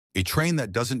A train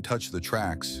that doesn't touch the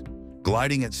tracks,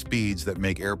 gliding at speeds that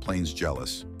make airplanes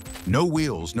jealous. No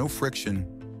wheels, no friction,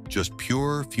 just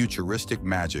pure futuristic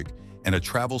magic and a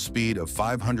travel speed of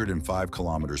 505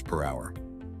 kilometers per hour.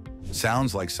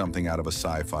 Sounds like something out of a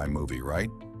sci-fi movie, right?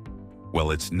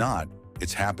 Well, it's not.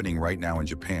 It's happening right now in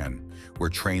Japan, where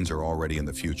trains are already in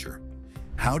the future.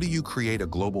 How do you create a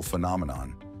global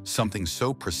phenomenon, something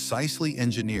so precisely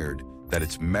engineered that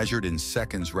it's measured in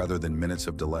seconds rather than minutes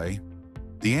of delay?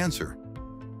 The answer: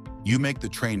 you make the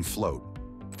train float.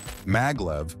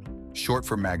 Maglev, short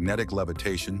for magnetic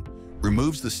levitation,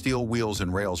 removes the steel wheels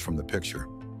and rails from the picture.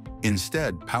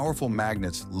 Instead, powerful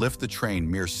magnets lift the train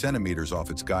mere centimeters off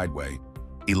its guideway,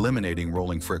 eliminating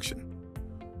rolling friction.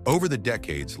 Over the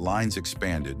decades, lines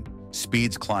expanded,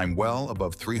 speeds climbed well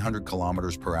above 300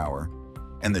 kilometers per hour,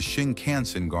 and the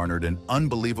Shinkansen garnered an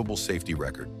unbelievable safety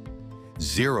record.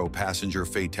 0 passenger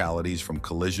fatalities from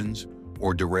collisions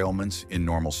or derailments in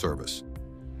normal service.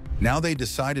 Now they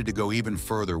decided to go even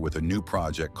further with a new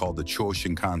project called the Chuo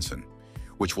Shinkansen,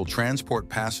 which will transport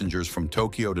passengers from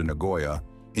Tokyo to Nagoya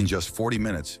in just 40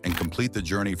 minutes and complete the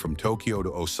journey from Tokyo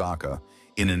to Osaka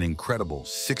in an incredible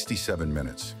 67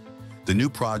 minutes. The new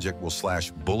project will slash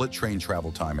bullet train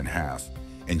travel time in half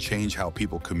and change how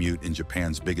people commute in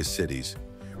Japan's biggest cities,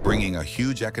 bringing a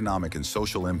huge economic and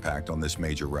social impact on this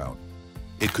major route.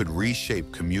 It could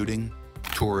reshape commuting,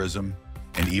 tourism,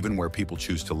 and even where people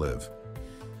choose to live.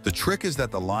 The trick is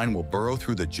that the line will burrow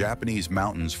through the Japanese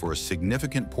mountains for a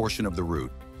significant portion of the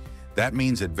route. That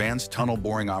means advanced tunnel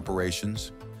boring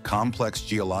operations, complex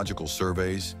geological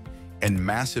surveys, and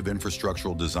massive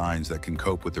infrastructural designs that can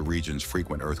cope with the region's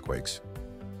frequent earthquakes.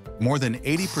 More than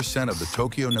 80% of the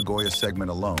Tokyo-Nagoya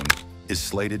segment alone is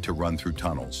slated to run through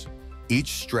tunnels,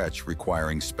 each stretch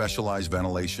requiring specialized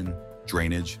ventilation,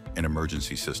 drainage, and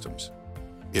emergency systems.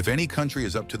 If any country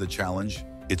is up to the challenge,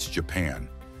 it's Japan,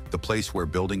 the place where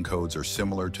building codes are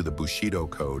similar to the Bushido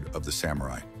code of the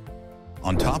samurai.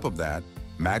 On top of that,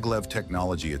 Maglev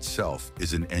technology itself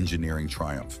is an engineering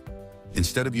triumph.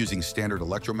 Instead of using standard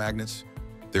electromagnets,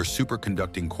 they're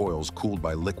superconducting coils cooled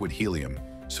by liquid helium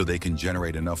so they can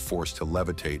generate enough force to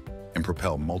levitate and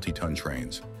propel multi-ton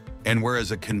trains. And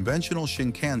whereas a conventional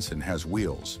Shinkansen has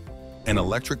wheels, an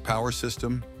electric power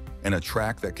system, and a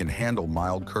track that can handle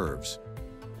mild curves,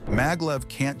 Maglev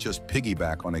can't just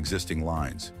piggyback on existing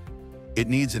lines. It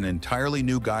needs an entirely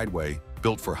new guideway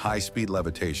built for high-speed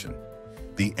levitation.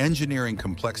 The engineering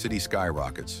complexity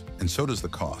skyrockets, and so does the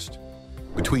cost.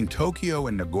 Between Tokyo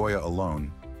and Nagoya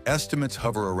alone, estimates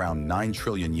hover around 9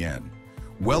 trillion yen,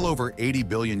 well over 80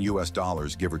 billion US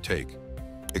dollars, give or take.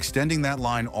 Extending that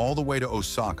line all the way to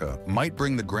Osaka might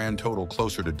bring the grand total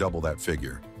closer to double that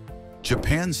figure.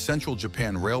 Japan's Central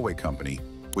Japan Railway Company,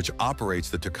 which operates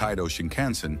the Tokaido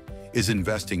Shinkansen, is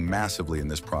investing massively in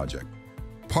this project.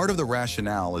 Part of the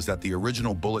rationale is that the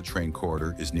original bullet train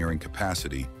corridor is nearing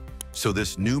capacity, so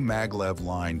this new Maglev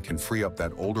line can free up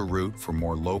that older route for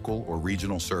more local or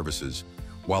regional services,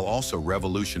 while also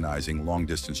revolutionizing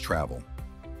long-distance travel.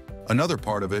 Another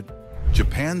part of it,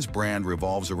 Japan's brand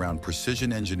revolves around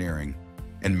precision engineering,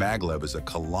 and Maglev is a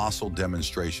colossal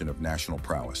demonstration of national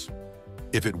prowess.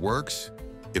 If it works,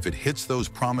 if it hits those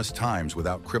promised times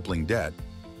without crippling debt,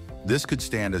 this could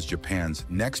stand as Japan's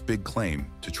next big claim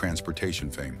to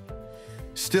transportation fame.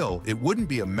 Still, it wouldn't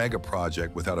be a mega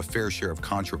project without a fair share of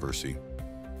controversy.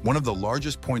 One of the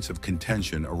largest points of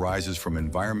contention arises from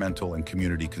environmental and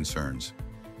community concerns.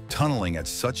 Tunneling at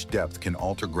such depth can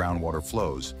alter groundwater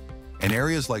flows, and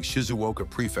areas like Shizuoka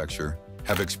Prefecture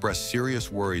have expressed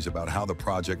serious worries about how the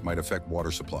project might affect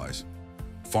water supplies.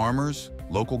 Farmers,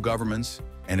 local governments,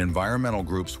 and environmental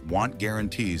groups want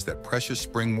guarantees that precious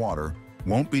spring water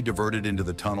won't be diverted into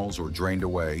the tunnels or drained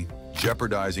away,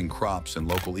 jeopardizing crops and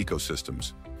local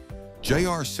ecosystems.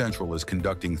 JR Central is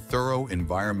conducting thorough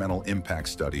environmental impact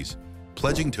studies,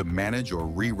 pledging to manage or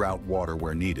reroute water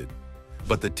where needed.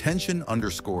 But the tension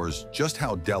underscores just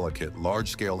how delicate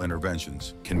large-scale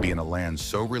interventions can be in a land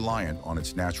so reliant on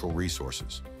its natural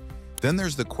resources. Then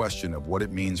there's the question of what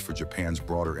it means for Japan's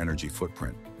broader energy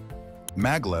footprint.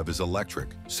 Maglev is electric,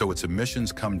 so its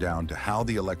emissions come down to how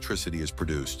the electricity is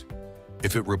produced.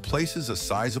 If it replaces a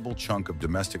sizable chunk of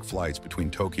domestic flights between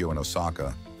Tokyo and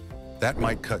Osaka, that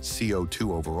might cut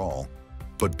CO2 overall,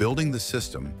 but building the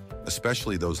system,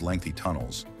 especially those lengthy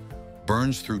tunnels,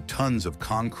 burns through tons of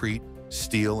concrete,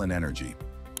 steel, and energy.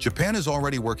 Japan is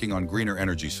already working on greener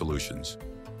energy solutions,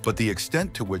 but the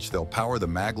extent to which they'll power the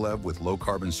Maglev with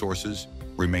low-carbon sources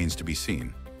remains to be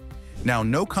seen. Now,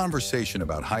 no conversation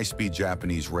about high-speed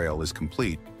Japanese rail is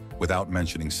complete without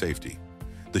mentioning safety.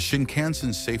 The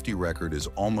Shinkansen's safety record is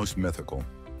almost mythical.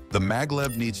 The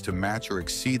maglev needs to match or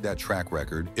exceed that track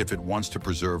record if it wants to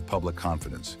preserve public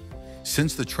confidence.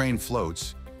 Since the train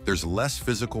floats, there's less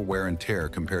physical wear and tear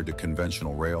compared to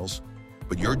conventional rails,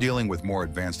 but you're dealing with more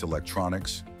advanced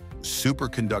electronics,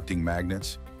 superconducting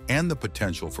magnets, and the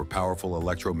potential for powerful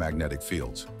electromagnetic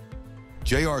fields.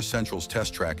 JR Central's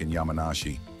test track in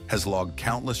Yamanashi has logged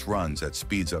countless runs at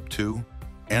speeds up to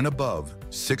and above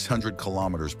 600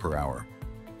 kilometers per hour.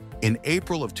 In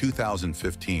April of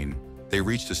 2015, they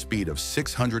reached a speed of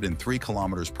 603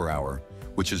 kilometers per hour,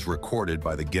 which is recorded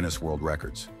by the Guinness World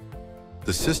Records.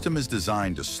 The system is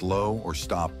designed to slow or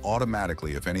stop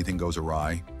automatically if anything goes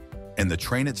awry, and the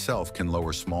train itself can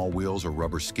lower small wheels or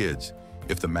rubber skids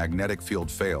if the magnetic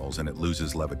field fails and it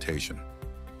loses levitation.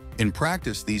 In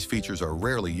practice, these features are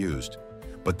rarely used,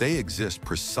 but they exist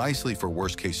precisely for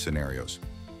worst-case scenarios.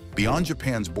 Beyond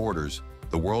Japan's borders,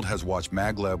 the world has watched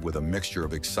maglev with a mixture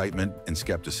of excitement and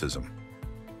skepticism.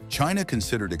 China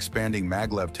considered expanding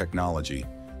maglev technology,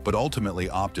 but ultimately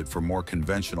opted for more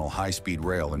conventional high-speed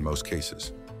rail in most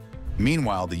cases.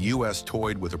 Meanwhile, the US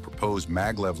toyed with a proposed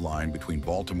maglev line between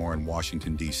Baltimore and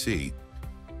Washington, D.C.,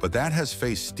 but that has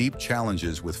faced steep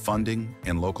challenges with funding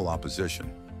and local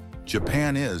opposition.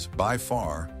 Japan is, by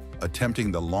far,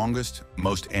 attempting the longest,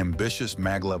 most ambitious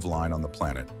maglev line on the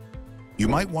planet. You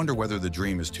might wonder whether the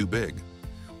dream is too big.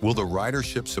 Will the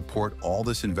ridership support all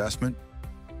this investment?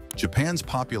 Japan's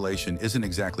population isn't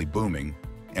exactly booming,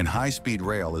 and high-speed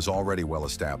rail is already well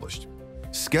established.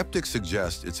 Skeptics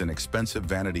suggest it's an expensive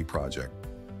vanity project.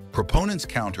 Proponents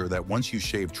counter that once you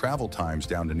shave travel times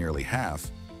down to nearly half,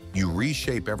 you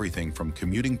reshape everything from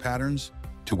commuting patterns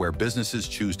to where businesses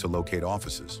choose to locate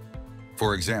offices.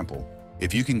 For example,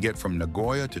 if you can get from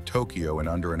Nagoya to Tokyo in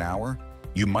under an hour,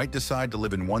 you might decide to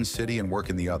live in one city and work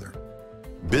in the other.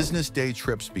 Business day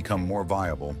trips become more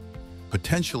viable,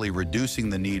 potentially reducing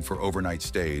the need for overnight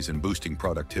stays and boosting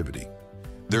productivity.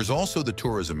 There's also the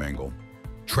tourism angle.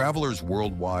 Travelers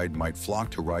worldwide might flock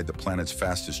to ride the planet's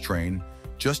fastest train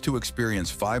just to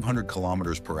experience 500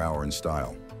 kilometers per hour in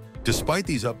style. Despite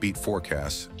these upbeat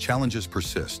forecasts, challenges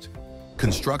persist.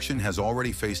 Construction has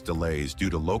already faced delays due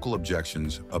to local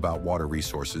objections about water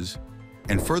resources,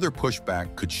 and further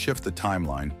pushback could shift the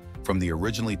timeline from the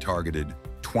originally targeted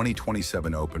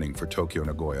 2027 opening for Tokyo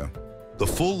Nagoya. The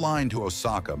full line to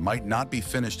Osaka might not be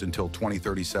finished until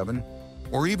 2037,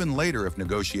 or even later if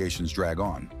negotiations drag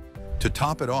on. To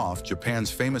top it off, Japan's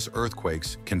famous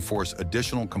earthquakes can force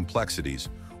additional complexities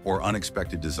or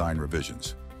unexpected design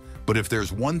revisions. But if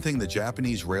there's one thing the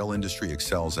Japanese rail industry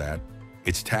excels at,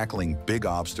 it's tackling big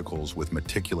obstacles with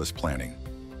meticulous planning.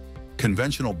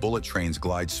 Conventional bullet trains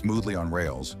glide smoothly on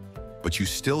rails, but you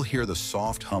still hear the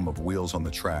soft hum of wheels on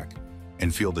the track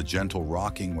and feel the gentle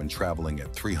rocking when traveling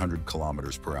at 300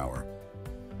 kilometers per hour.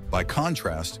 By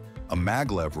contrast, a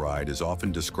maglev ride is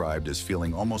often described as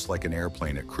feeling almost like an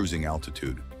airplane at cruising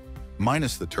altitude,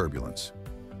 minus the turbulence.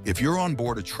 If you're on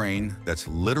board a train that's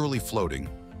literally floating,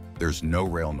 there's no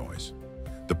rail noise.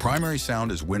 The primary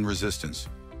sound is wind resistance,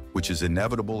 which is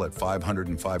inevitable at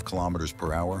 505 kilometers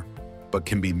per hour, but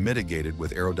can be mitigated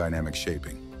with aerodynamic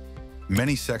shaping.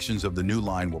 Many sections of the new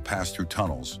line will pass through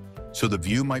tunnels, so the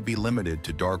view might be limited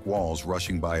to dark walls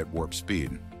rushing by at warp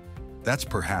speed. That's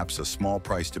perhaps a small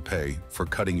price to pay for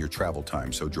cutting your travel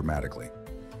time so dramatically.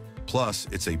 Plus,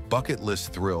 it's a bucket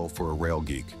list thrill for a rail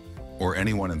geek, or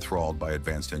anyone enthralled by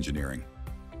advanced engineering.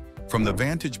 From the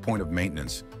vantage point of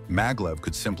maintenance, maglev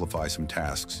could simplify some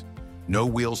tasks. No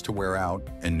wheels to wear out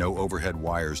and no overhead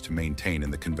wires to maintain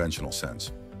in the conventional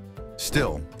sense.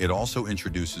 Still, it also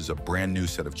introduces a brand new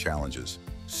set of challenges: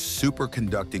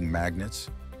 superconducting magnets,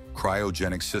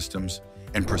 cryogenic systems,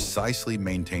 and precisely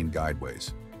maintained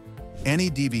guideways. Any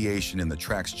deviation in the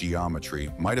track's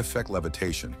geometry might affect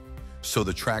levitation, so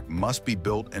the track must be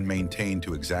built and maintained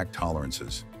to exact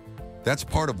tolerances. That's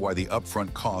part of why the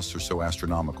upfront costs are so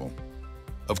astronomical.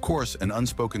 Of course, an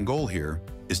unspoken goal here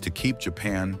is to keep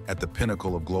Japan at the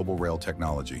pinnacle of global rail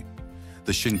technology.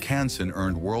 The Shinkansen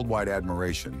earned worldwide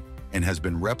admiration and has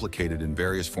been replicated in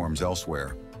various forms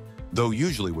elsewhere, though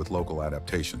usually with local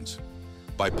adaptations.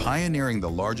 By pioneering the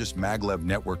largest maglev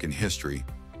network in history,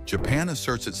 Japan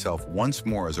asserts itself once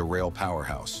more as a rail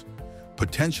powerhouse,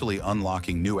 potentially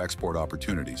unlocking new export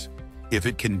opportunities. If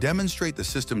it can demonstrate the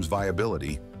system's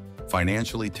viability,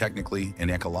 financially, technically, and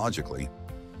ecologically,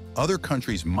 other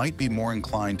countries might be more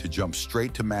inclined to jump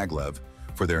straight to maglev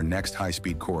for their next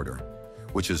high-speed corridor,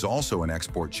 which is also an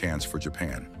export chance for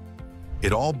Japan.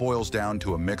 It all boils down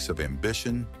to a mix of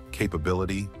ambition,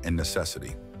 capability, and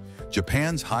necessity.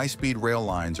 Japan's high-speed rail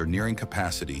lines are nearing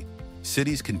capacity,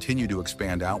 cities continue to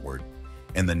expand outward,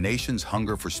 and the nation's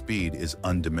hunger for speed is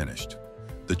undiminished.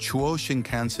 The Chuo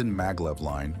Shinkansen Maglev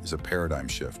line is a paradigm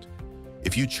shift.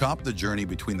 If you chop the journey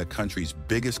between the country's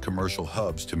biggest commercial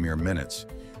hubs to mere minutes,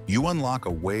 you unlock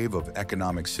a wave of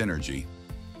economic synergy,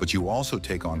 but you also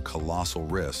take on colossal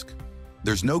risk.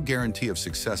 There's no guarantee of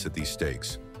success at these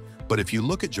stakes. But if you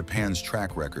look at Japan's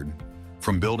track record,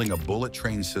 from building a bullet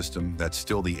train system that's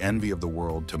still the envy of the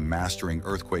world to mastering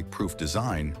earthquake-proof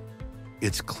design,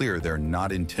 it's clear they're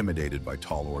not intimidated by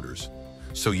tall orders.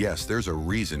 So yes, there's a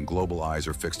reason global eyes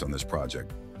are fixed on this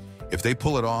project. If they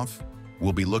pull it off,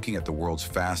 we'll be looking at the world's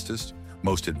fastest,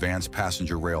 most advanced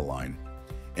passenger rail line,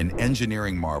 an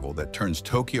engineering marvel that turns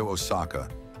Tokyo Osaka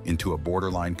into a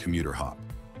borderline commuter hop.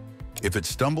 If it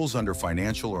stumbles under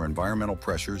financial or environmental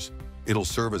pressures, it'll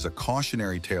serve as a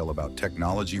cautionary tale about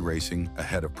technology racing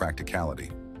ahead of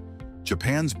practicality.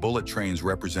 Japan's bullet trains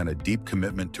represent a deep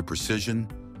commitment to precision,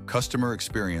 customer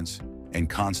experience, and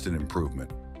constant improvement.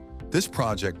 This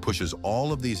project pushes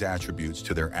all of these attributes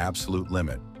to their absolute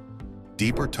limit.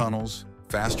 Deeper tunnels,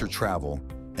 faster travel,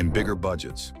 and bigger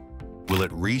budgets. Will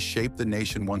it reshape the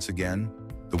nation once again,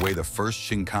 the way the first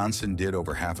Shinkansen did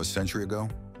over half a century ago?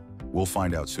 We'll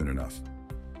find out soon enough.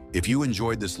 If you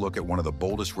enjoyed this look at one of the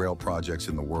boldest rail projects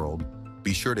in the world,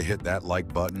 be sure to hit that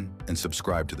like button and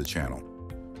subscribe to the channel.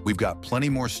 We've got plenty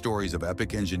more stories of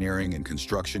epic engineering and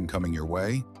construction coming your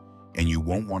way, and you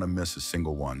won't want to miss a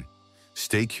single one.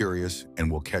 Stay curious,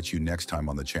 and we'll catch you next time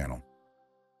on the channel.